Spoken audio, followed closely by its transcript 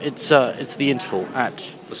It's the interval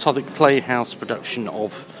at the Southwark Playhouse production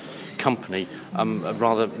of Company. A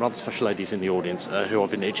rather special ladies in the audience who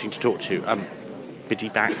I've been itching to talk to. Biddy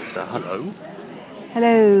Baxter, hello.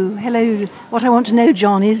 Hello. What I want to know,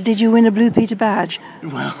 John, is did you win a Blue Peter badge?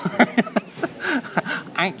 Well,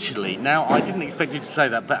 actually, now I didn't expect you to say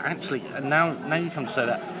that, but actually, now you come to say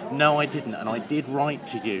that, no, I didn't, and I did write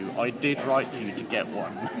to you. I did write to you to get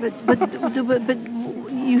one. But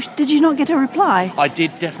did you not get a reply? I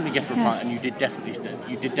did definitely get a reply, Yes. and you did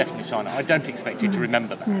definitely sign it. I don't expect you to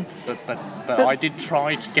remember that, Yes. but I did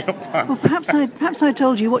try to get one. Well, perhaps I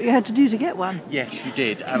told you what you had to do to get one. Yes, you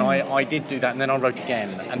did, and I did do that, and then I wrote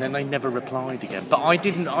again, and then they never replied again. But I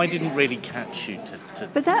didn't really catch you to.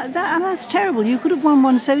 But that's terrible. You could have won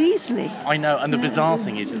one so easily. I know, and the bizarre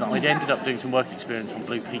thing is that I'd ended up doing some work experience on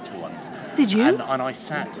Blue Peter once. Did you? And I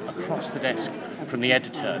sat across the desk from the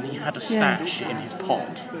editor, and he had a stash in his pot.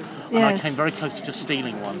 And I Yes. came very close to just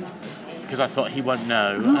stealing one, because I thought he won't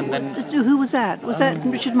know. And then, Who was that? Was that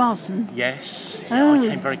Richard Marson? yes, Oh, I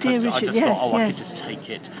came very dear close to it. I Richard, just yes, thought, I yes. could just take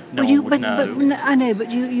it. No Well, one would know. I know, but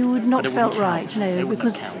you would not But it felt wouldn't right, count. no, It wouldn't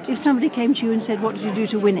because count. if somebody came to you and said, "What did you do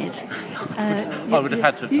to win it?" I would have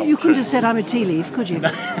had to have told You couldn't have truth. said, "I'm a tea leaf," could you?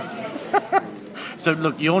 So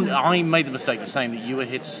look, I made the mistake of saying that you were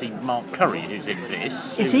here to see Mark Curry, who's in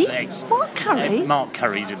this. Is who's he? Mark Curry? Mark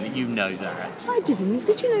Curry's in it. You know that. I didn't.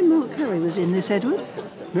 Did you know Mark Curry was in this, Edward?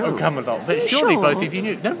 Oh, come along. But Are you surely sure? both of you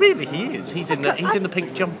knew. No, really, he is. He's in the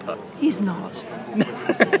pink jumper. He's not.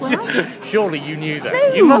 Well, Surely you knew that.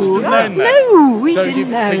 No, You must have known that. no, we so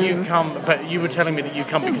didn't know. So you come, but you were telling me that you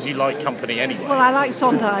come because you like Company anyway. well, I like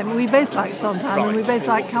Sondheim. We both like Sondheim, and we Right. both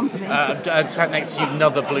like Company. And sat next to you,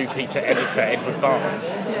 another Blue Peter editor, Edward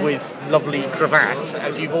Barnes, with lovely cravat,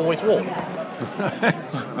 as you've always worn.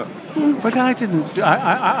 But I didn't.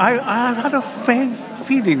 I had a faint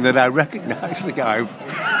feeling that I recognised the guy.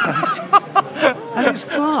 And it's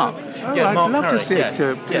Mark. Oh, Yeah, I'd Mark love Curry, to see yes.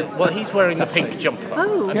 it. Yeah. Well, he's wearing the pink jumper.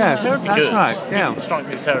 Oh. And Yes, it's terribly that's good. right, yeah. It strikes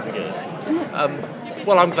me as terribly good.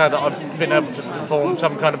 Well, I'm glad that I've been able to perform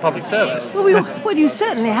some kind of public service. Well, you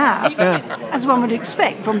certainly have, as one would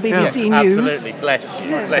expect from BBC News. Absolutely. Bless you.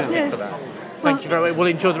 Bless you Yes. for that. Thank you very much. We'll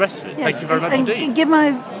enjoy the rest of it. Yes. Thank you very much and indeed. give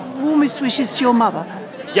my warmest wishes to your mother.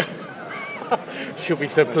 Yeah. She'll be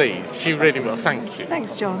so pleased. She really will. Thank you.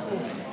 Thanks, John.